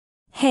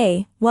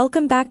Hey,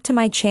 welcome back to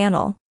my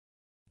channel.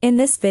 In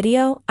this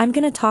video, I'm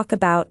gonna talk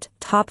about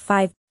top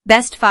 5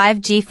 best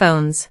 5G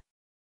phones.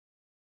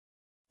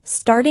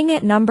 Starting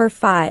at number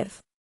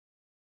 5.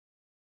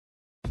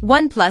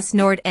 OnePlus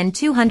Nord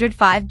N200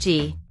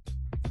 5G.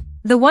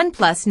 The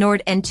OnePlus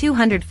Nord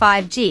N200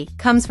 5G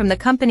comes from the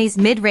company's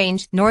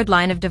mid-range Nord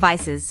line of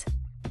devices.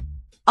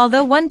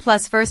 Although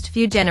OnePlus' first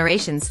few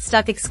generations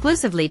stuck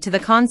exclusively to the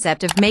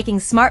concept of making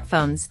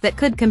smartphones that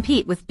could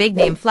compete with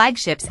big-name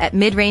flagships at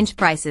mid-range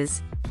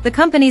prices, the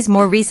company's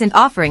more recent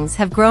offerings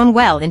have grown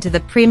well into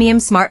the premium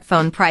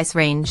smartphone price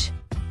range.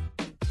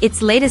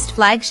 Its latest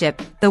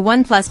flagship, the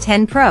OnePlus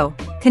 10 Pro,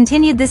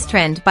 continued this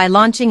trend by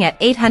launching at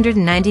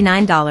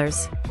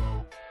 $899.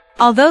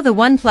 Although the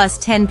OnePlus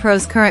 10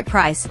 Pro's current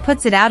price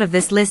puts it out of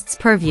this list's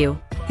purview,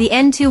 the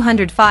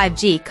N200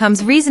 5G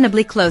comes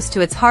reasonably close to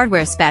its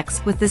hardware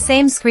specs with the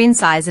same screen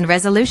size and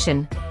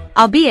resolution,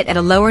 albeit at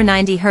a lower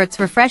 90 Hz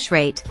refresh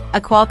rate, a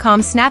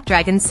Qualcomm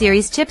Snapdragon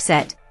series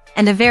chipset,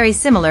 and a very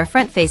similar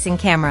front-facing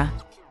camera.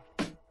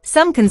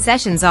 Some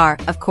concessions are,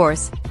 of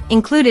course,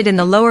 included in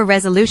the lower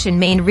resolution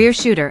main rear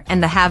shooter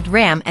and the halved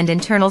RAM and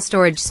internal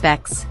storage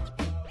specs.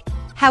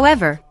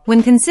 However,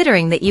 when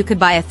considering that you could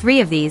buy a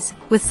 3 of these,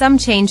 with some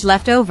change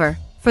left over,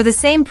 for the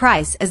same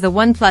price as the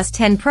OnePlus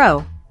 10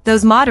 Pro,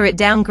 those moderate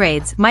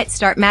downgrades might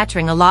start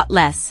mattering a lot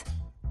less.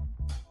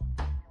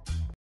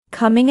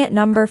 Coming at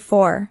number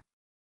 4.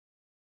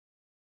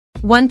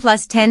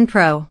 OnePlus 10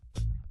 Pro.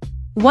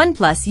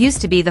 OnePlus used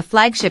to be the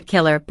flagship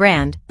killer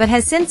brand, but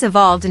has since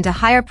evolved into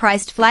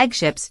higher-priced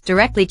flagships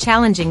directly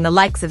challenging the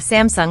likes of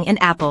Samsung and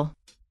Apple.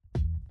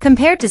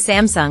 Compared to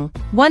Samsung,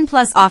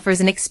 OnePlus offers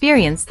an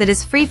experience that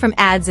is free from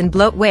ads and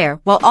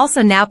bloatware while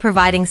also now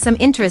providing some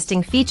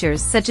interesting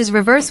features such as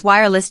reverse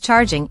wireless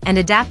charging and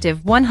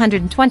adaptive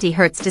 120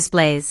 Hz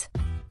displays.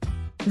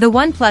 The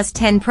OnePlus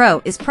 10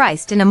 Pro is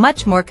priced in a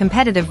much more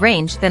competitive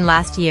range than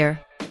last year.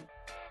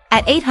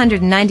 At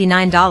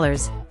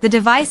 $899, the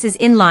device is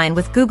in line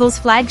with Google's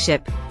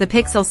flagship, the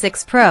Pixel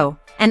 6 Pro,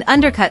 and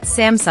undercuts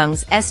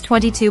Samsung's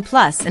S22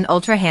 Plus and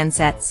Ultra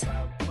handsets.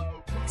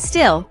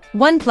 Still,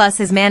 OnePlus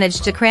has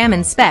managed to cram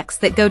in specs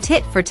that go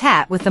tit for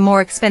tat with the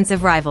more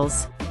expensive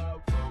rivals.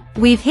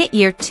 We've hit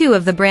year 2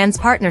 of the brand's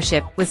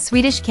partnership with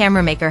Swedish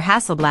camera maker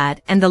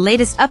Hasselblad, and the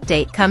latest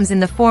update comes in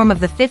the form of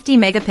the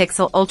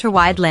 50-megapixel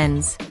ultra-wide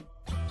lens.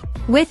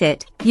 With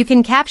it, you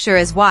can capture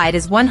as wide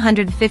as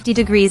 150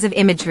 degrees of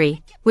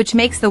imagery, which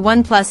makes the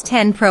OnePlus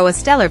 10 Pro a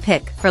stellar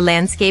pick for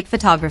landscape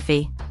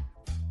photography.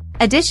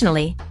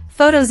 Additionally,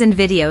 photos and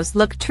videos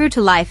look true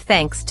to life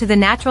thanks to the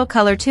natural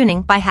color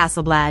tuning by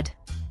Hasselblad.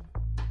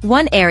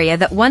 One area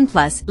that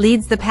OnePlus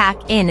leads the pack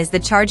in is the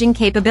charging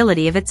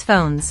capability of its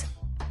phones.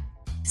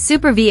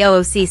 Super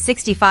VOOC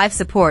 65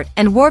 support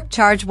and Warp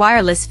Charge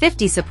Wireless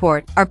 50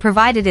 support are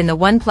provided in the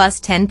OnePlus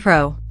 10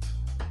 Pro.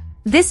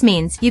 This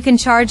means you can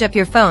charge up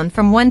your phone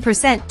from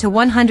 1% to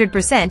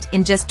 100%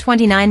 in just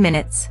 29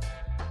 minutes.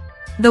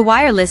 The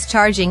wireless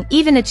charging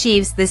even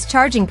achieves this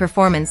charging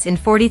performance in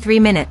 43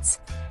 minutes,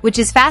 which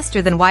is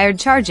faster than wired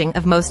charging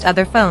of most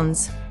other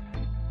phones.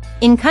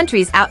 In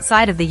countries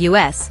outside of the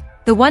US,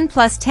 the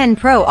OnePlus 10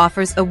 Pro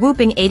offers a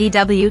whopping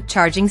 80W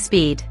charging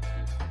speed.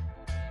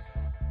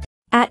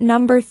 At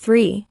number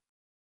 3.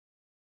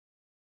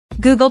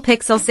 Google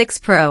Pixel 6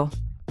 Pro.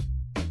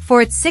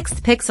 For its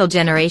 6th Pixel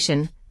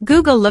generation,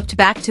 Google looked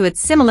back to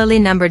its similarly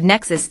numbered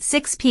Nexus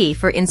 6P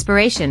for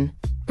inspiration,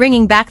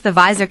 bringing back the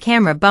visor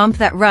camera bump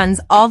that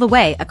runs all the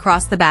way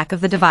across the back of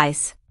the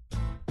device.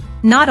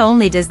 Not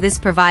only does this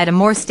provide a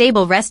more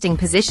stable resting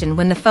position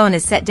when the phone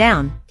is set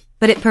down,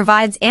 but it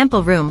provides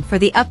ample room for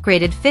the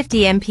upgraded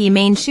 50MP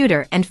main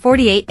shooter and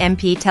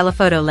 48MP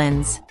telephoto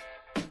lens.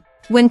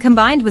 When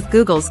combined with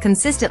Google's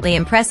consistently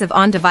impressive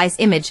on-device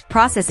image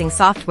processing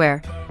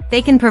software,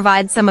 they can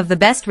provide some of the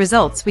best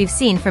results we've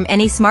seen from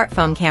any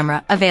smartphone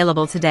camera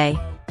available today.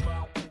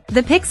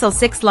 The Pixel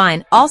 6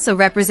 line also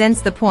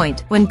represents the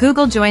point when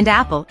Google joined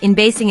Apple in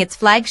basing its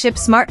flagship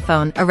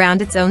smartphone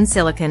around its own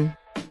silicon.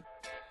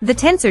 The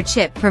Tensor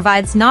chip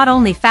provides not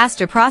only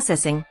faster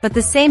processing but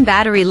the same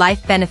battery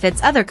life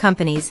benefits other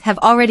companies have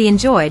already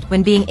enjoyed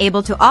when being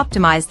able to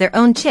optimize their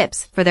own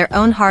chips for their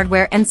own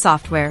hardware and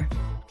software.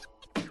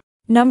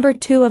 Number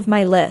 2 of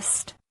my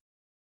list.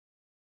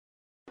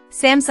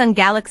 Samsung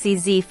Galaxy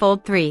Z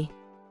Fold 3.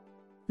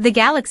 The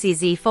Galaxy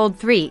Z Fold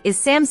 3 is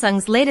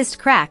Samsung's latest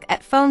crack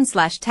at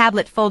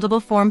phone/tablet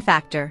foldable form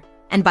factor,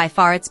 and by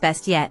far its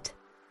best yet.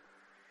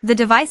 The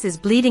device's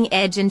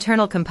bleeding-edge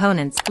internal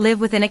components live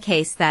within a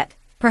case that,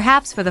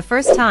 perhaps for the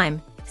first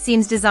time,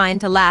 seems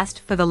designed to last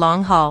for the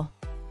long haul.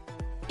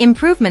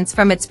 Improvements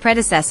from its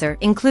predecessor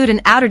include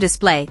an outer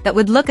display that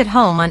would look at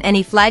home on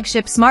any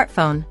flagship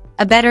smartphone,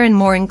 a better and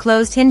more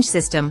enclosed hinge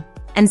system,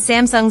 and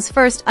Samsung's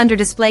first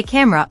under-display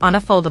camera on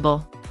a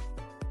foldable.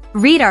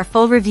 Read our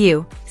full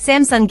review,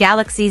 Samsung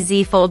Galaxy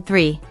Z Fold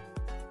 3.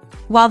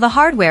 While the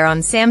hardware on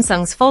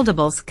Samsung's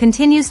foldables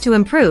continues to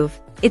improve,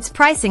 its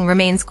pricing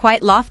remains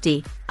quite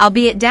lofty,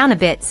 albeit down a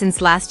bit since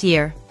last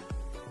year.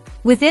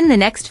 Within the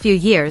next few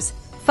years,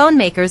 phone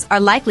makers are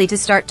likely to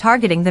start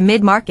targeting the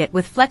mid-market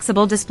with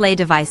flexible display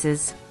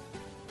devices.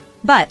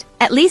 But,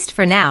 at least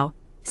for now,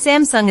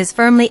 Samsung is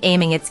firmly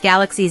aiming its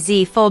Galaxy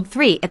Z Fold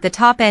 3 at the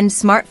top-end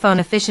smartphone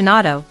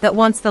aficionado that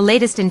wants the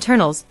latest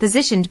internals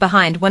positioned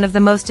behind one of the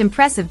most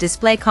impressive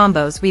display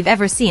combos we've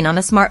ever seen on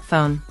a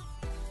smartphone.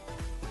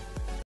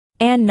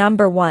 And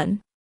number 1.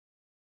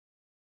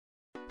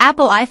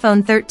 Apple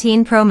iPhone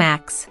 13 Pro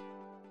Max.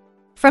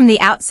 From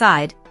the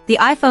outside, the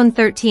iPhone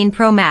 13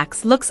 Pro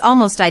Max looks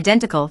almost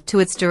identical to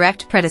its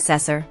direct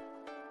predecessor.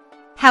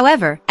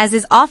 However, as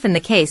is often the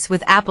case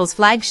with Apple's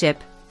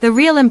flagship, the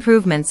real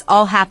improvements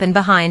all happen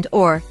behind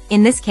or,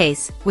 in this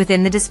case,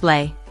 within the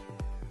display.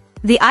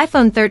 The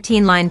iPhone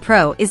 13 Line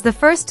Pro is the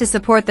first to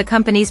support the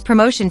company's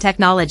promotion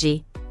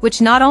technology, which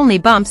not only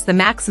bumps the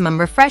maximum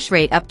refresh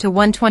rate up to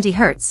 120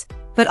 Hz,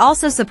 but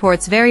also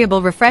supports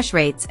variable refresh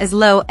rates as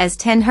low as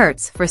 10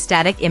 Hz for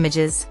static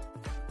images.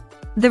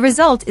 The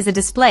result is a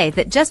display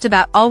that just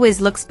about always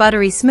looks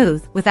buttery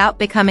smooth without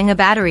becoming a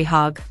battery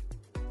hog.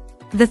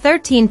 The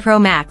 13 Pro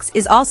Max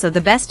is also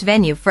the best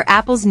venue for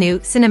Apple's new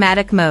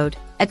Cinematic Mode,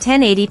 a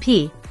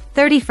 1080p,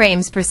 30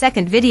 frames per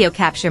second video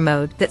capture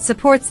mode that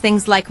supports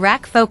things like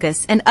rack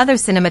focus and other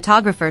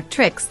cinematographer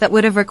tricks that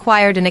would have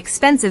required an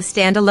expensive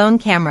standalone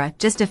camera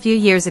just a few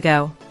years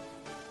ago.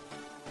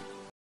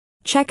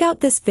 Check out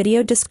this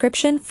video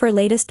description for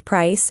latest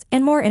price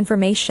and more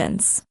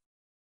informations.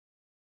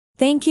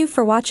 Thank you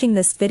for watching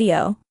this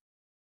video.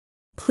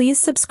 Please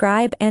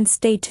subscribe and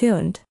stay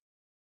tuned.